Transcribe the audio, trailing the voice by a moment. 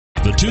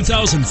The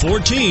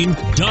 2014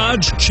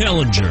 Dodge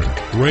Challenger,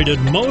 rated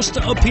most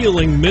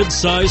appealing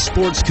mid-size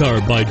sports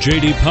car by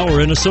J.D. Power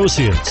and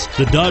Associates.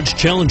 The Dodge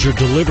Challenger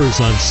delivers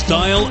on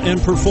style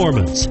and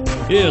performance.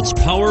 It's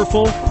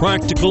powerful,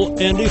 practical,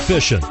 and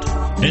efficient,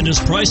 and is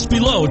priced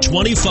below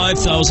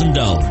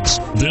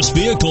 $25,000. This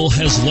vehicle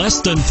has less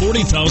than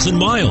 40,000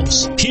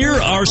 miles. Here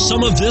are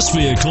some of this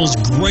vehicle's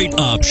great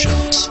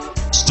options: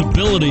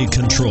 stability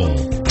control,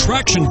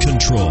 traction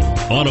control,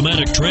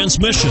 automatic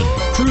transmission,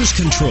 cruise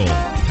control,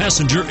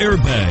 passenger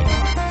airbag,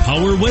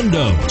 power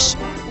windows,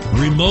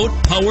 remote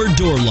power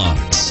door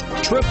locks,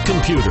 trip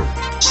computer,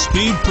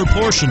 speed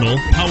proportional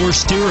power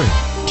steering,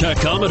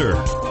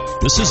 tachometer.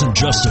 This isn't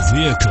just a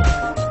vehicle,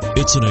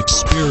 it's an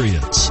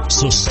experience.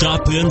 So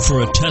stop in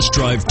for a test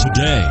drive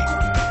today.